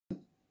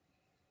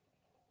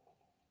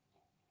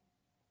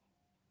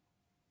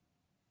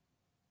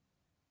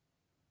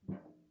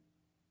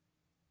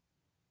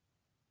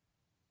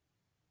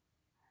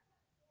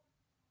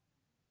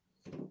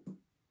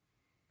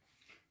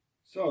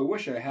So I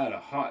wish I had a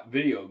hot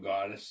video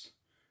goddess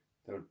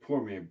that would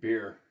pour me a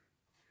beer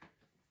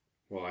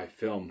while I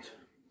filmed,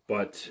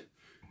 but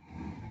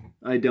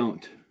I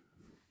don't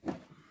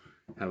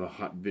have a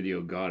hot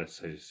video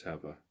goddess. I just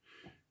have a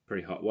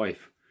pretty hot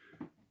wife.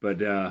 But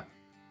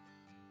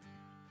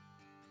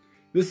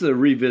this is a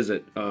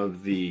revisit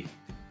of the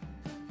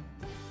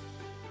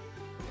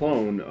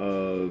clone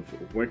of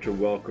Winter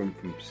Welcome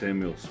from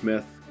Samuel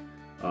Smith.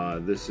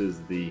 This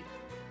is the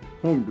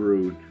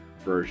homebrewed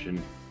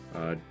version.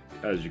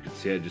 As you can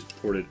see, I just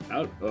poured it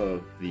out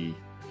of the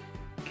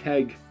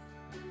keg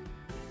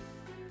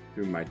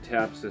through my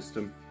tap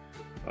system.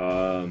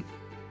 So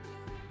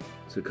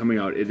coming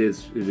out, it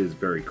is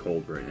very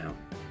cold right now.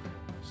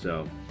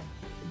 So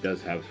it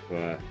does have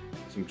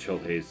some chill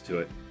haze to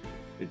it.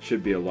 It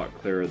should be a lot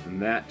clearer than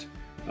that.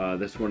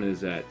 This one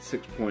is at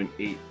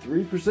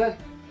 6.83%.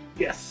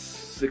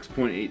 Yes,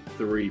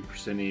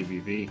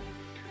 6.83%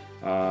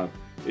 ABV.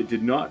 It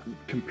did not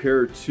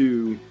compare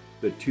to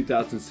the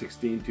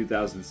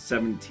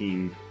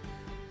 2016-2017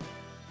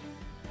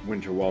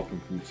 Winter Welcome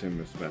from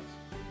Samuel Smith.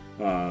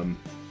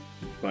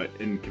 But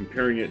in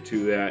comparing it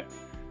to that,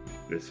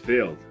 this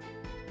failed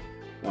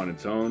on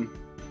its own.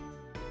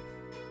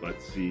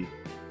 Let's see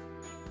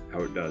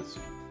how it does.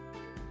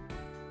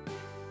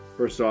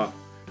 First off,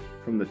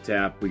 from the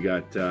tap, we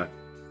got some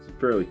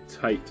fairly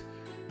tight,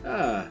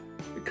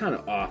 kind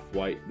of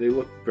off-white. They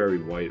look very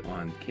white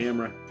on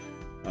camera.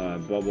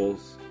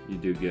 Bubbles, you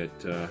do get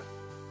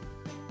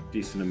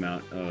decent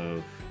amount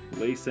of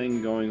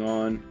lacing going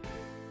on.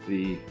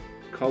 The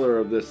color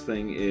of this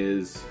thing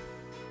is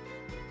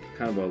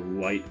kind of a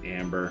light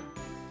amber,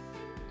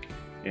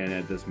 and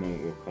at this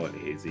moment we'll call it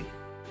hazy.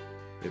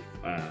 If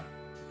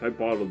I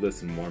bottled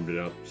this and warmed it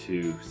up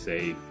to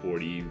say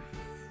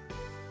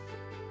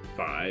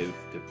 45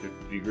 to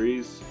 50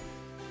 degrees,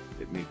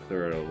 it may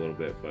clear out a little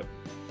bit, but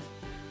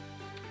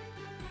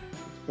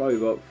it's probably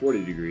about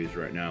 40 degrees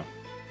right now.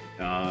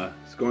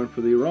 It's going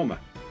for the aroma.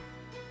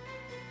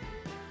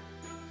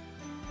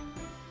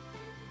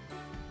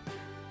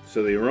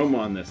 So the aroma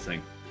on this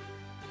thing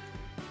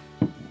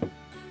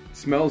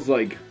smells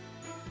like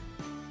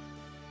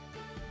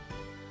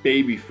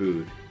baby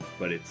food,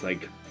 but it's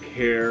like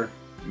pear,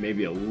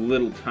 maybe a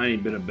little tiny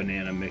bit of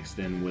banana mixed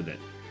in with it.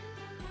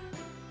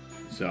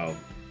 So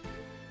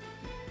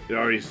it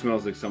already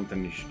smells like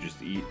something you should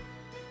just eat.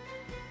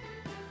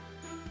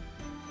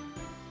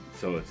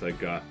 So it's like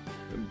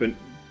but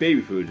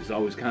baby food is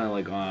always kind of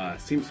like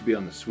seems to be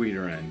on the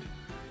sweeter end.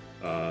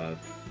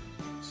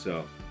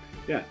 So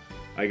yeah,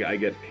 I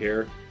get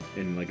pear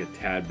and like a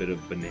tad bit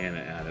of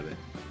banana out of it.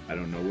 I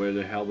don't know where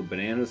the hell the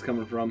banana is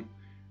coming from.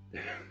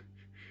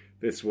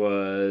 This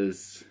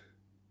was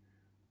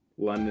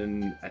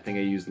London, I think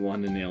I used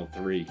London Ale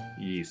 3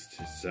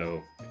 yeast,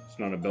 so it's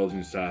not a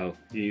Belgian style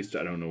yeast.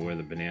 I don't know where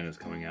the banana is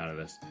coming out of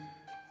this,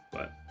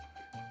 but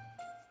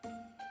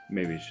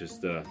maybe it's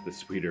just the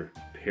sweeter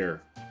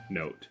pear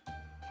note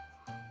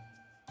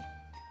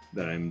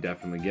that I'm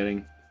definitely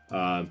getting.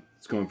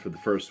 It's going for the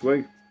first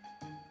swig.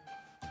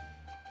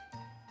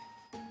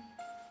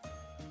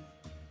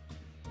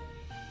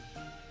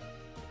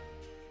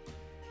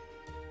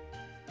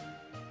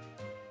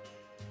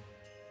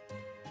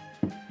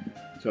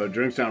 So it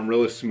drinks down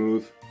really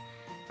smooth.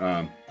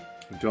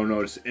 Don't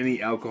notice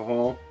any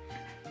alcohol,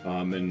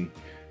 and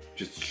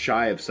just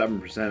shy of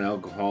 7%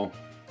 alcohol.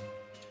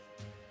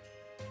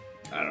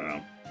 I don't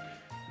know.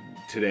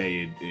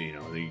 Today, you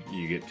know,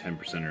 you get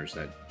 10%ers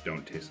that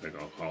don't taste like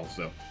alcohol.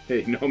 So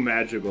hey, no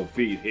magical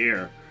feat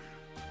here,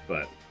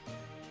 but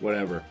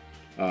whatever.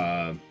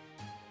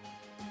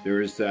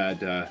 There is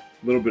that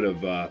little bit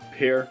of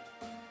pear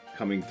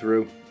coming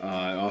through.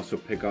 I also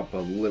pick up a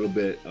little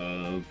bit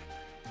of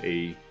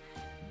a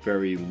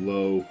very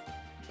low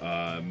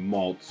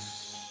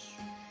malts,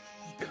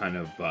 kind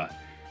of,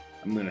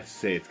 I'm gonna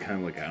say it's kind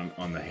of like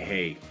on the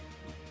hay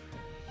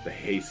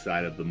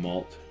side of the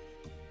malt.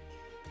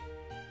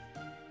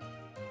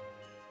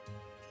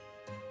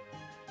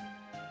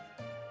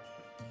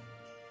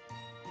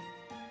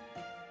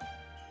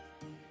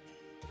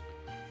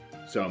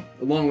 So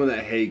along with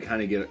that hay,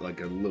 kind of get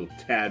like a little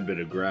tad bit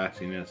of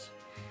grassiness,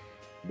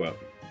 but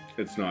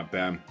it's not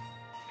bad.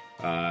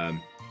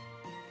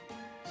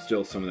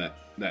 Still some of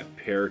that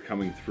pear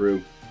coming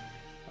through.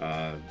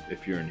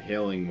 If you're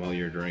inhaling while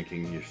you're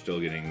drinking, you're still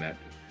getting that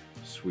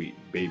sweet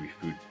baby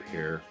food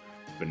pear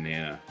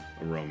banana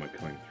aroma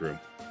coming through.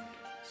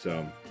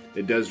 So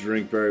it does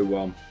drink very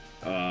well.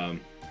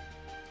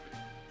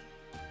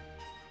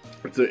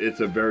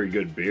 It's a very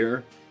good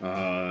beer.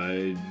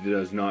 It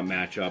does not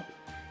match up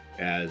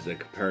as a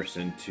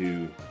comparison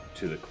to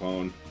the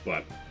clone,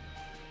 but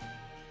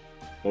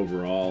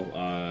overall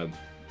I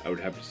would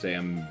have to say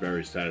I'm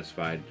very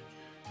satisfied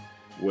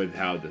with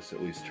how this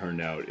at least turned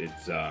out.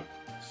 It's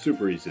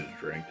super easy to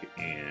drink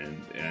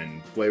and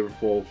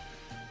flavorful,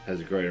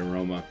 has a great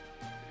aroma,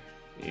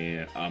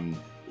 and I'm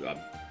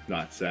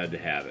not sad to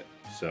have it.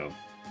 So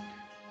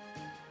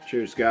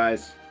cheers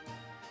guys,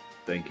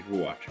 thank you for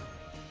watching.